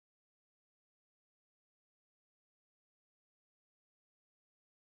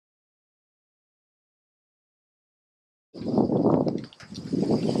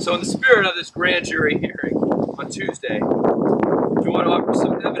So in the spirit of this grand jury hearing on Tuesday, we want to offer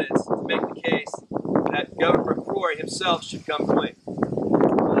some evidence to make the case that Governor McCrory himself should come clean.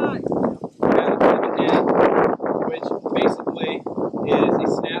 Which basically is a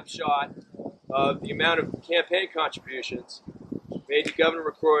snapshot of the amount of campaign contributions made to Governor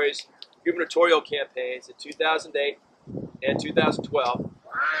McCrory's gubernatorial campaigns in 2008 and 2012,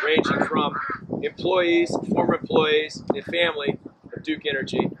 ranging from employees, former employees, and family of Duke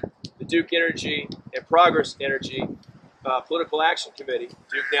Energy, the Duke Energy and Progress Energy Political Action Committee,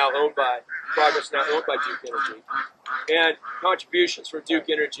 Duke now owned by, Progress now owned by Duke Energy, and contributions from Duke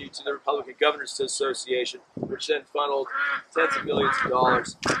Energy to the Republican Governors Association, which then funneled tens of millions of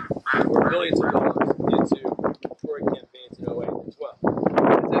dollars, or billions of dollars, into McCrory campaigns in 08 and 12.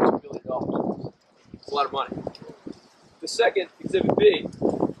 That's $2 billion. It's a lot of money. The second, Exhibit B,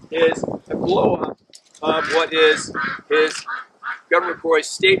 is a blow-up of what is his Governor McCrory's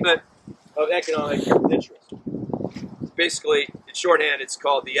statement of economic interest. Basically, in shorthand, it's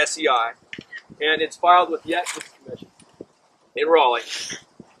called the SEI, and it's filed with the Ethics Commission in Raleigh.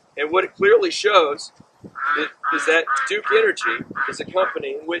 And what it clearly shows is that Duke Energy is a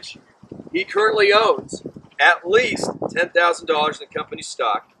company in which he currently owns at least $10,000 in the company's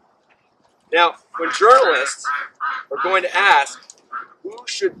stock. Now, when journalists are going to ask who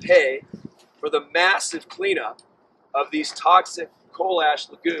should pay for the massive cleanup of these toxic coal ash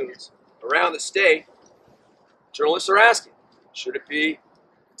lagoons around the state, journalists are asking, should it be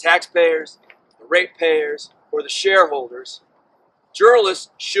the taxpayers, the ratepayers, or the shareholders? Journalists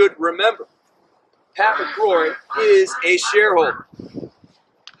should remember, Pat McCrory is a shareholder.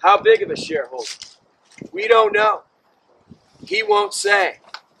 How big of a shareholder? We don't know. He won't say.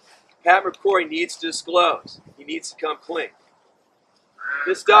 Pat McCrory needs to disclose. He needs to come clean.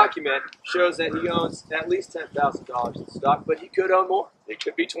 This document shows that he owns at least $10,000 in stock, but he could own more. It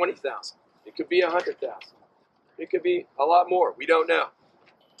could be $20,000. It could be $100,000. It could be a lot more. We don't know.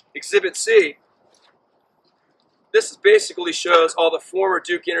 Exhibit C, this basically shows all the former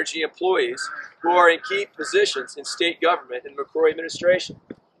Duke Energy employees who are in key positions in state government in the McCrory administration,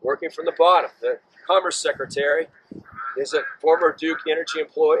 working from the bottom. The Commerce Secretary is a former Duke Energy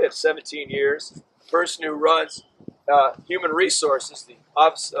employee of 17 years. The person who runs Human Resources, the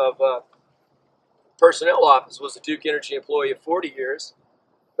Office of Personnel Office, was a Duke Energy employee of 40 years.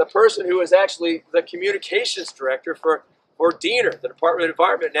 The person who is actually the communications director for Diener, the Department of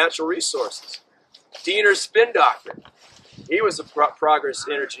Environment and Natural Resources. Diener's spin doctor. He was a Progress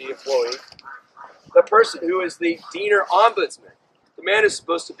Energy employee. The person who is the Diener ombudsman, the man who's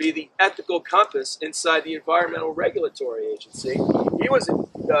supposed to be the ethical compass inside the Environmental Regulatory Agency. He was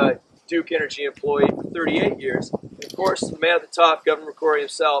a Duke Energy employee for 38 years. And of course, the man at the top, Governor McCrory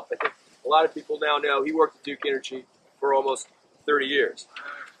himself, I think a lot of people now know he worked at Duke Energy for almost 30 years.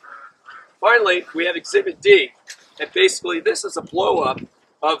 Finally, we have Exhibit D, and basically this is a blow-up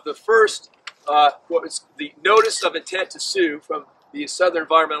of the first, what was the notice of intent to sue from the Southern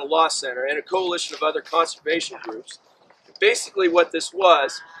Environmental Law Center and a coalition of other conservation groups. Basically what this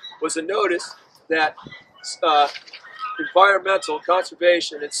was a notice that environmental,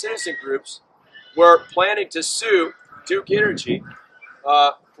 conservation, and citizen groups were planning to sue Duke Energy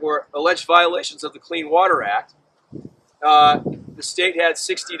for alleged violations of the Clean Water Act. The state had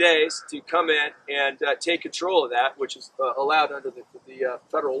 60 days to come in and take control of that, which is allowed under the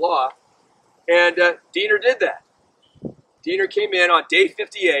federal law. And Diener did that. Diener came in on day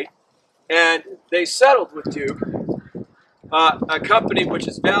 58, and they settled with Duke, a company which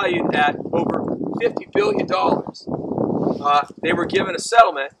is valued at over $50 billion. They were given a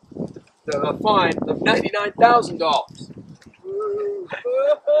settlement, a fine of $99,000.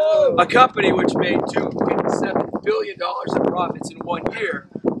 A company which made $257 billion in profits in 1 year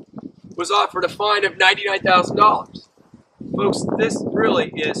was offered a fine of $99,000. Folks, this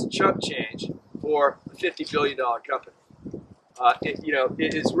really is chump change for a $50 billion company.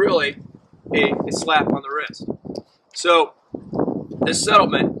 It is really a slap on the wrist. So this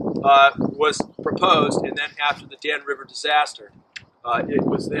settlement was proposed, and then after the Dan River disaster, it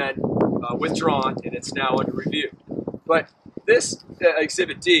was then withdrawn, and it's now under review. But this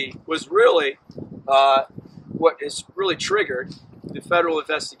Exhibit D was really what has really triggered the federal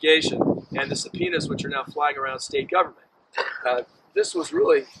investigation and the subpoenas which are now flying around state government. This was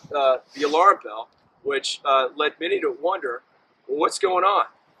really the alarm bell, which led many to wonder, well, what's going on?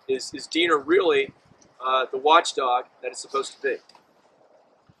 Is Diener really the watchdog that it's supposed to be?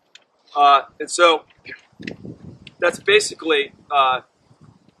 And so that's basically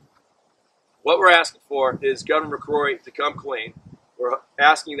what we're asking for is Governor McCrory to come clean. We're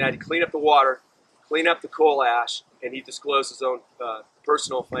asking that he clean up the water, clean up the coal ash, and he disclose his own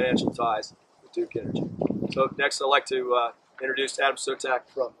personal financial ties with Duke Energy. So next I'd like to introduce Adam Sotak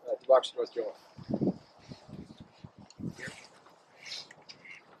from Democracy, North Carolina.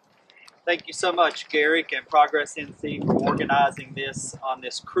 Thank you so much, Garrick and Progress NC, for organizing this on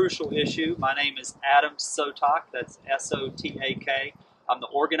this crucial issue. My name is Adam Sotak, that's S-O-T-A-K. I'm the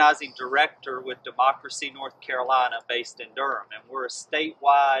organizing director with Democracy, North Carolina, based in Durham, and we're a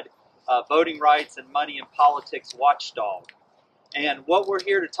statewide voting rights and money in politics watchdog. And what we're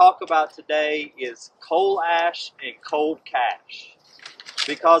here to talk about today is coal ash and cold cash.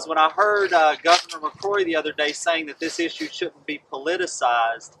 Because when I heard Governor McCrory the other day saying that this issue shouldn't be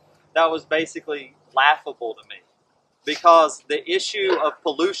politicized, that was basically laughable to me. Because the issue of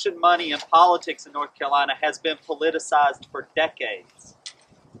pollution money and politics in North Carolina has been politicized for decades.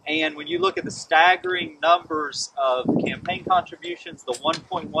 And when you look at the staggering numbers of campaign contributions, the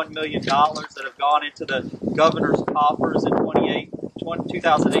 $1.1 million that have gone into the governor's coffers in 2008 and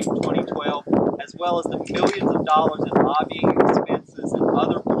 2012, as well as the millions of dollars in lobbying expenses and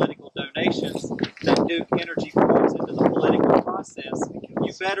other political donations that Duke Energy pours into the political process,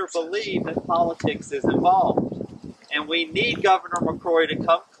 you better believe that politics is involved. And we need Governor McCrory to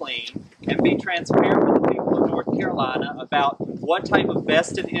come clean and be transparent with the people of North Carolina about what type of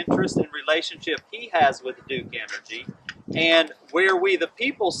vested interest and relationship he has with Duke Energy and where we the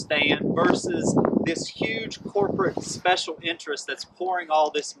people stand versus this huge corporate special interest that's pouring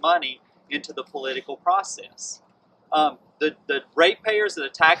all this money into the political process. The ratepayers and the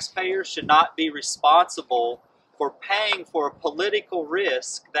taxpayers should not be responsible for paying for a political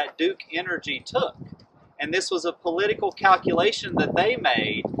risk that Duke Energy took. And this was a political calculation that they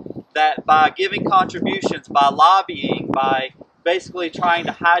made, that by giving contributions, by lobbying, by basically trying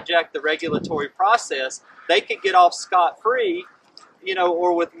to hijack the regulatory process, they could get off scot-free, you know,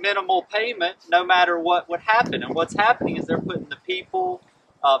 or with minimal payment, no matter what would happen. And what's happening is they're putting the people,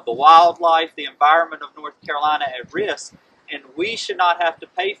 the wildlife, the environment of North Carolina at risk, and we should not have to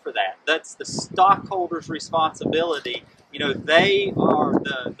pay for that. That's the stockholders' responsibility. You know, they are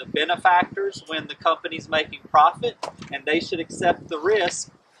the benefactors when the company's making profit, and they should accept the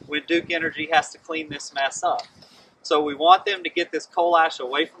risk when Duke Energy has to clean this mess up. So we want them to get this coal ash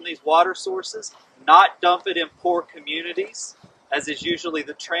away from these water sources, not dump it in poor communities, as is usually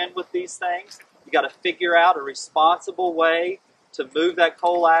the trend with these things. You got to figure out a responsible way to move that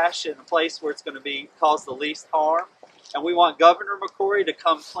coal ash in a place where it's going to cause the least harm. And we want Governor McCrory to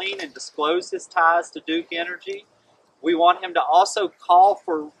come clean and disclose his ties to Duke Energy. We want him to also call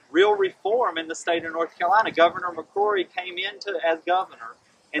for real reform in the state of North Carolina. Governor McCrory came into as governor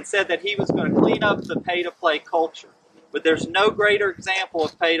and said that he was going to clean up the pay-to-play culture. But there's no greater example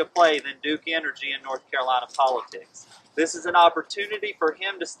of pay-to-play than Duke Energy in North Carolina politics. This is an opportunity for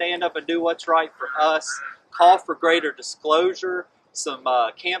him to stand up and do what's right for us, call for greater disclosure, some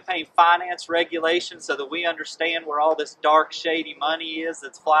campaign finance regulations so that we understand where all this dark, shady money is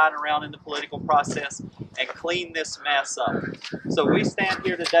that's flying around in the political process, and clean this mess up. So we stand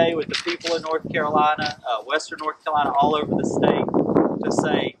here today with the people of North Carolina, Western North Carolina, all over the state, to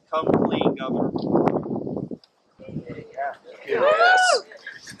say, come clean, Governor. Yes.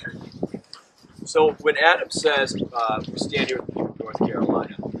 So when Adam says we stand here with the people of North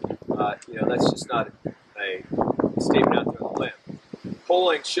Carolina, you know, that's just not a statement out there on the limb.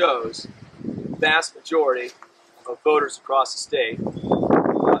 Polling shows the vast majority of voters across the state,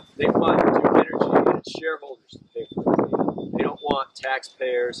 they want Duke Energy and its shareholders to pay for this. They don't want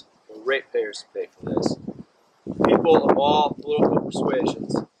taxpayers or ratepayers to pay for this. People of all political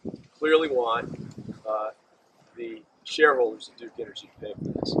persuasions clearly want the shareholders of Duke Energy to pay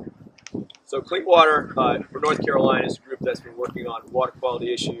for this. So Clean Water for North Carolina is a group that's been working on water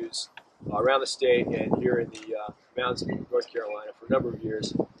quality issues around the state and here in the mountains of North Carolina for a number of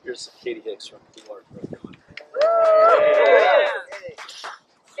years. Here's Katie Hicks from Clean Water for North Carolina.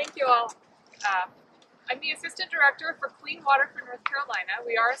 Thank you all. I'm the Assistant Director for Clean Water for North Carolina.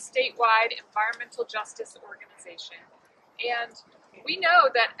 We are a statewide environmental justice organization. And we know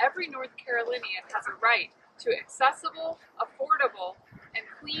that every North Carolinian has a right to accessible, affordable, and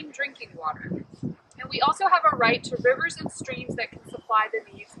clean drinking water. And we also have a right to rivers and streams that can supply the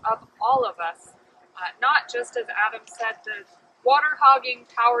needs of all of us, not just, as Adam said, the water hogging,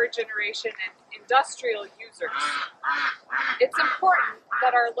 power generation, and industrial users. It's important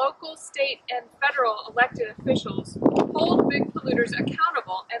that our local, state, and federal elected officials hold big polluters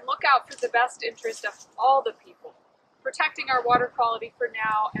accountable and look out for the best interest of all the people, protecting our water quality for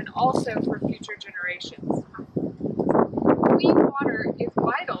now and also for future generations. Clean water is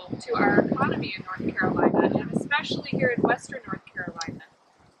vital to our economy in North Carolina, and especially here in Western North Carolina.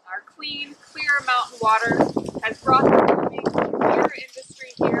 Our clean, clear mountain water has brought the booming beer industry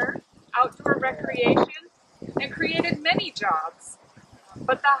jobs,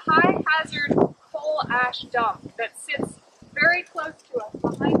 but the high hazard coal ash dump that sits very close to us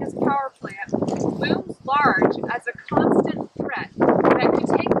behind this power plant looms large as a constant threat that could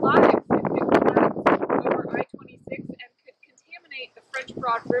take lives if it collapsed over I-26 and could contaminate the French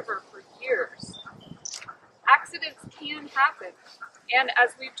Broad River for years. Accidents can happen, and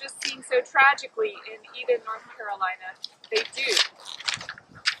as we've just seen so tragically in Eden, North Carolina, they do.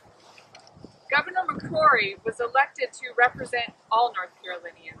 Governor McCrory was elected to represent all North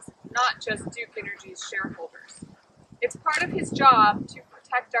Carolinians, not just Duke Energy's shareholders. It's part of his job to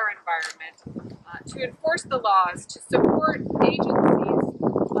protect our environment, to enforce the laws, to support agencies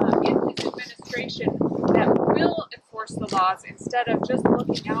in his administration that will enforce the laws instead of just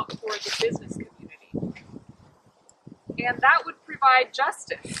looking out for the business community. And that would provide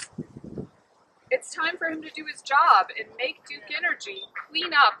justice. It's time for him to do his job and make Duke Energy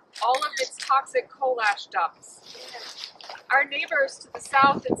clean up all of its toxic coal ash dumps. Our neighbors to the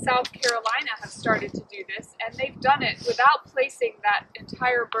south in South Carolina have started to do this, and they've done it without placing that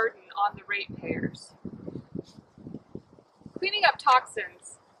entire burden on the ratepayers. Cleaning up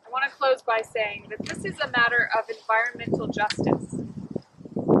toxins, I want to close by saying that this is a matter of environmental justice.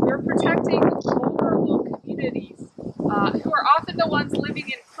 We're protecting vulnerable communities who are often the ones living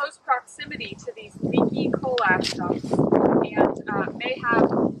in close proximity to these leaky coal ash dumps and may have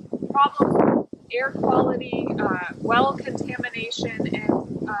problems with air quality, well contamination,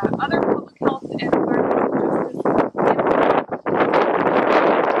 and other public health and environmental justice.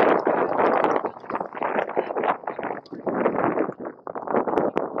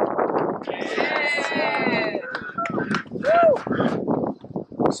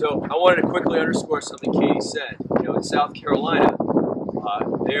 So I wanted to quickly underscore something Katie said. You know, in South Carolina,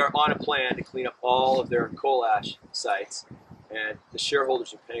 they are on a plan to clean up all of their coal ash sites, and the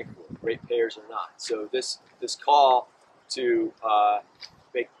shareholders are paying for it. Ratepayers are not. So this call to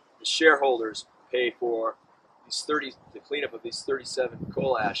make the shareholders pay for the cleanup of these 37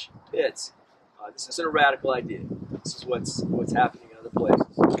 coal ash pits, this isn't a radical idea. This is what's happening in other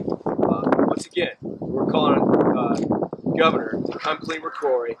places. Once again, we're calling on Governor to come clean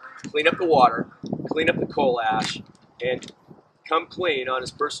McCrory, clean up the water, clean up the coal ash, and come clean on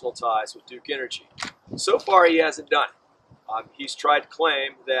his personal ties with Duke Energy. So far, he hasn't done it. He's tried to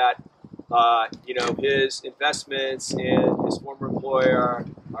claim that his investments in his former employer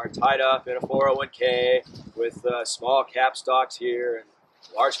are tied up in a 401k with small cap stocks here and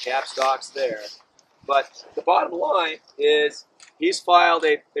large cap stocks there. But the bottom line is he's filed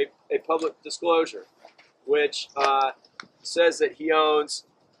a public disclosure, which says that he owns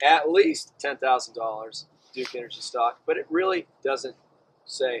at least $10,000 Duke Energy stock, but it really doesn't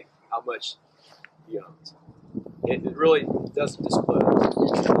say how much he owns. It really doesn't disclose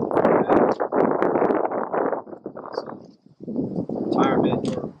retirement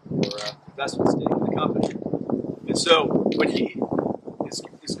or investment stake in the company. And so when he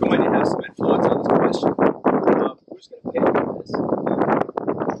is going to have some influence on this question, who's going to pay for this?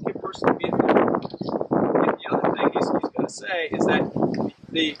 He can personally be affected. And the other thing he's going to say is that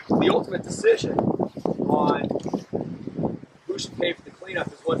the ultimate decision on who should pay for the cleanup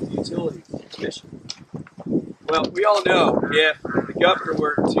is what the utility commission. Well, we all know if the governor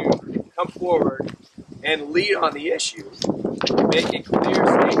were to come forward and lead on the issue, make a clear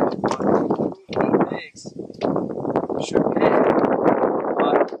statement on who he thinks should pay,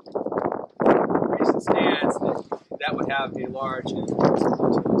 the reason stands that would have a large influence on the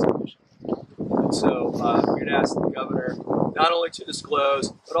utilities commission. And so we're going to ask the governor not only to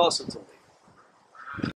disclose, but also to lead.